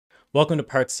Welcome to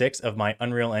part 6 of my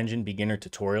Unreal Engine beginner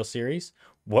tutorial series.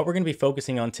 What we're going to be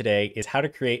focusing on today is how to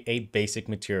create a basic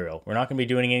material. We're not going to be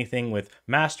doing anything with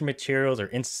master materials or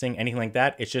instancing, anything like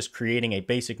that. It's just creating a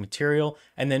basic material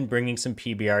and then bringing some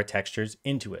PBR textures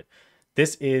into it.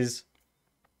 This is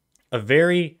a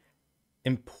very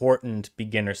important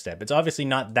beginner step. It's obviously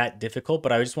not that difficult,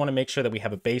 but I just want to make sure that we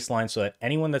have a baseline so that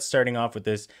anyone that's starting off with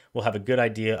this will have a good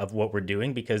idea of what we're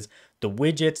doing, because the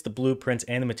widgets, the blueprints,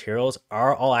 and the materials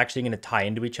are all actually going to tie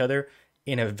into each other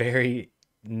in a very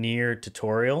near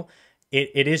tutorial.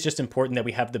 It is just important that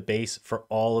we have the base for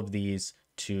all of these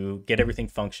to get everything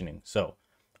functioning. So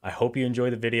I hope you enjoy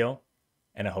the video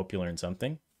and I hope you learn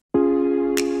something.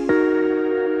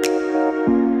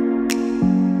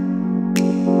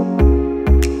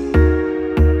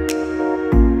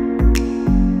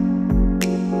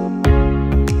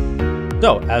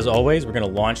 So, as always, we're going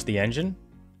to launch the engine.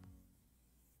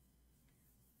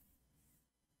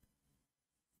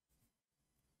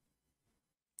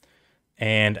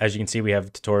 And as you can see, we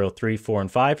have tutorial 3, 4,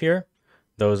 and 5 here.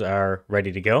 Those are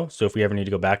ready to go. So if we ever need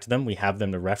to go back to them, we have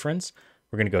them to reference.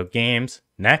 We're going to go games,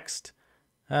 next.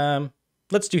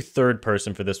 Let's do third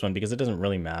person for this one because it doesn't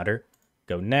really matter.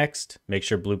 Go next, make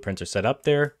sure blueprints are set up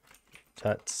there.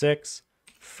 Tut 6,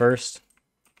 first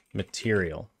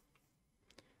material.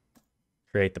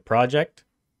 Create the project.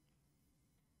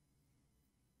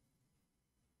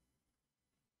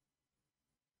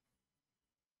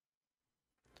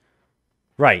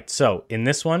 Right, so in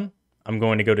this one, I'm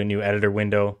going to go to new editor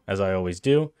window as I always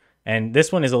do. And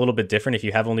this one is a little bit different if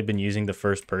you have only been using the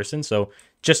first person. So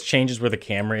just changes where the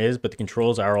camera is, but the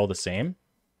controls are all the same.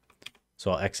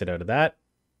 So I'll exit out of that.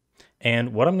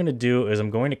 And what I'm going to do is I'm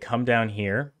going to come down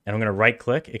here and I'm going to right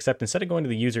click, except instead of going to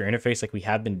the user interface like we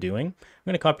have been doing, I'm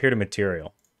going to come up here to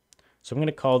material. So I'm going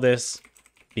to call this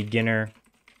beginner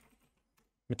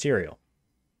material.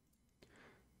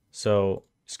 So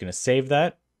just going to save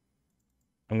that.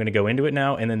 I'm going to go into it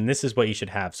now, and then this is what you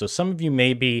should have. So some of you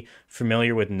may be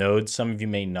familiar with nodes, some of you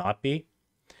may not be.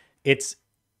 It's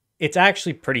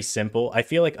actually pretty simple. I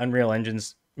feel like Unreal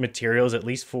Engine's materials, at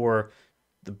least for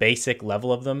the basic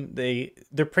level of them,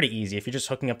 they're pretty easy. If you're just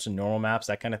hooking up some normal maps,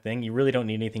 that kind of thing, you really don't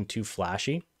need anything too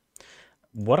flashy.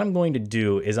 What I'm going to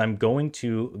do is I'm going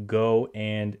to go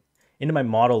and into my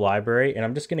model library, and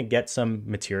I'm just going to get some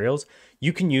materials.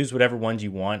 You can use whatever ones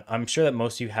you want. I'm sure that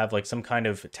most of you have like some kind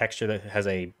of texture that has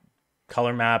a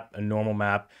color map, a normal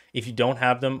map. If you don't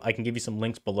have them, I can give you some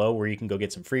links below where you can go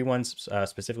get some free ones,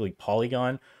 specifically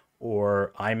Poliigon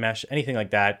or iMeshh, anything like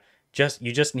that.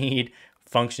 You just need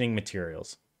functioning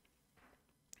materials.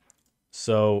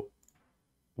 So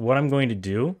what I'm going to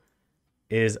do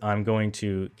is I'm going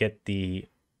to get the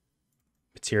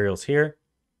materials here.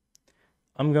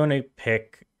 I'm going to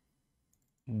pick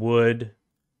wood,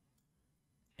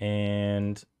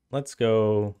 and let's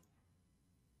go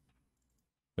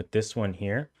with this one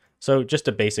here. So just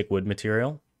a basic wood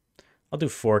material. I'll do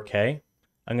 4K.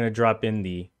 I'm going to drop in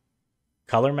the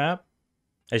color map.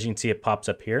 As you can see, it pops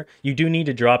up here. You do need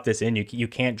to drop this in. You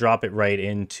can't drop it right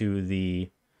into the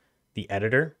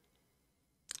editor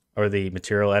or the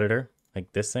material editor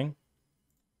like this thing.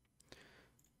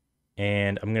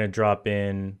 And I'm going to drop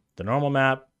in the normal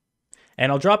map,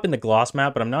 and I'll drop in the gloss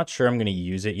map, but I'm not sure I'm going to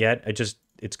use it yet.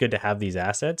 It's good to have these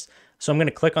assets. So I'm going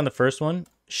to click on the first one,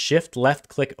 shift left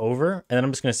click over, and then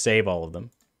I'm just going to save all of them.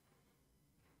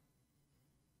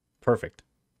 Perfect.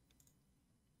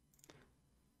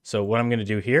 So what I'm going to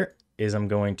do here is I'm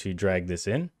going to drag this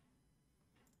in,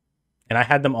 and I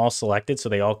had them all selected, so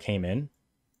they all came in.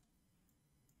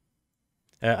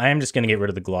 I am just going to get rid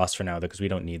of the gloss for now, though, because we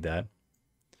don't need that.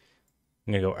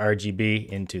 I'm going to go RGB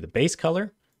into the base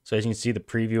color. So as you can see, the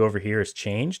preview over here is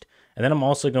changed. And then I'm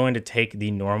also going to take the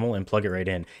normal and plug it right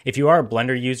in. If you are a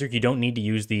Blender user, you don't need to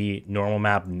use the normal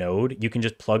map node. You can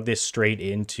just plug this straight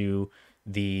into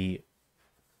the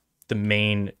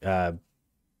main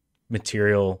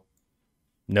material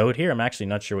node here. I'm actually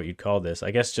not sure what you'd call this. I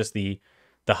guess just the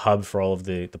hub for all of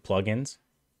the plugins.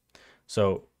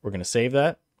 So we're going to save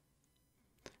that.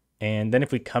 And then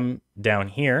if we come down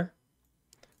here,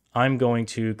 I'm going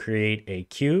to create a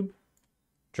cube,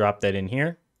 drop that in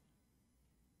here.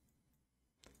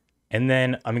 And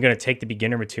then I'm going to take the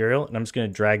beginner material and I'm just going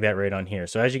to drag that right on here.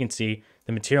 So as you can see,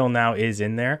 the material now is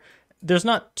in there. There's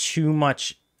not too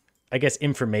much, I guess,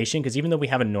 information, because even though we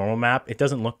have a normal map, it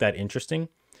doesn't look that interesting.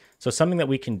 So something that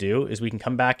we can do is we can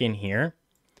come back in here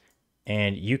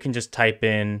and you can just type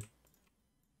in,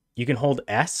 you can hold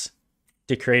S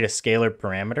to create a scalar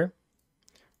parameter.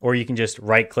 Or you can just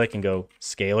right click and go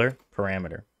scalar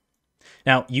parameter.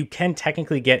 Now you can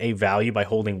technically get a value by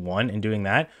holding 1 and doing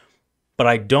that, but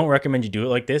I don't recommend you do it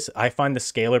like this. I find the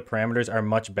scalar parameters are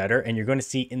much better, and you're going to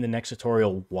see in the next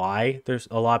tutorial why there's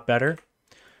a lot better.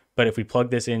 But if we plug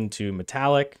this into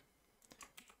metallic,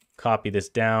 copy this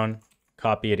down,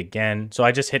 copy it again. So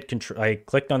I just I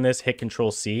clicked on this, hit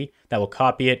Control C, that will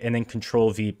copy it, and then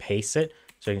Control V paste it.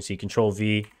 So you can see Control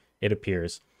V, it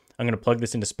appears. I'm going to plug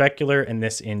this into specular and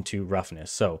this into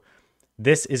roughness. So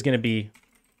this is going to be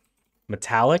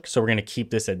metallic, so we're going to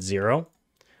keep this at 0.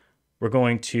 We're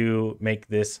going to make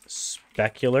this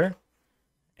specular,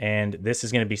 and this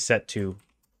is going to be set to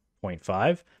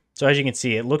 0.5. So as you can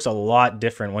see, it looks a lot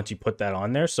different once you put that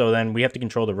on there. So then we have to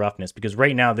control the roughness, because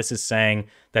right now this is saying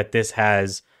that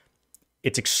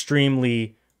it's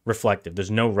extremely reflective.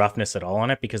 There's no roughness at all on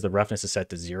it because the roughness is set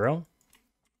to 0.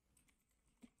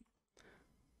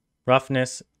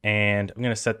 Roughness, and I'm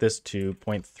going to set this to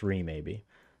 0.3 maybe.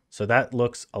 So that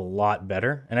looks a lot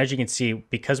better. And as you can see,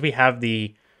 because we have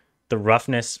the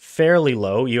roughness fairly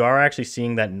low, you are actually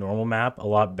seeing that normal map a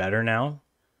lot better now.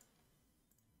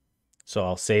 So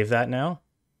I'll save that now.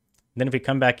 Then if we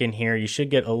come back in here, you should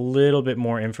get a little bit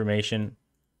more information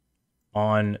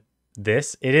on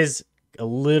this. It is a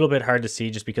little bit hard to see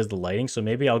just because of the lighting. So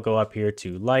maybe I'll go up here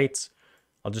to lights.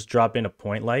 I'll just drop in a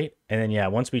point light. And then, yeah,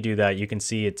 once we do that, you can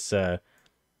see it's a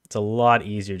lot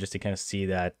easier just to kind of see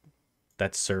that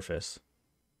surface.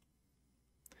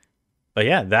 But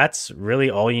yeah, that's really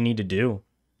all you need to do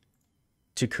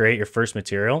to create your first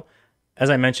material. As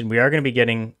I mentioned, we are going to be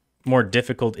getting more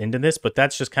difficult into this, but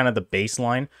that's just kind of the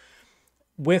baseline.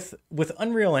 With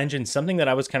Unreal Engine, something that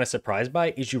I was kind of surprised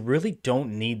by is you really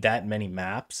don't need that many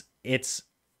maps. It's,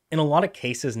 in a lot of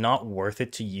cases, not worth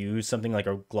it to use something like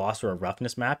a gloss or a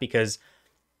roughness map, because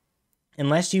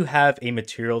unless you have a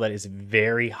material that is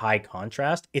very high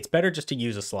contrast, it's better just to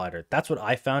use a slider. That's what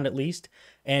I found, at least.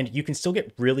 And you can still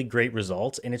get really great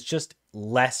results, and it's just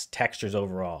less textures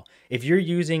overall. If you're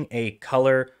using a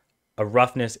color, a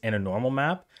roughness, and a normal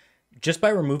map, just by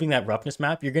removing that roughness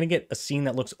map, you're going to get a scene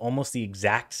that looks almost the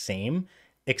exact same,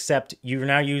 except you're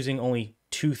now using only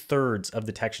 2/3 of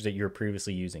the textures that you were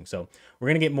previously using. So we're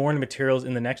going to get more into materials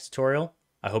in the next tutorial.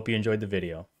 I hope you enjoyed the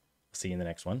video. See you in the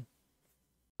next one.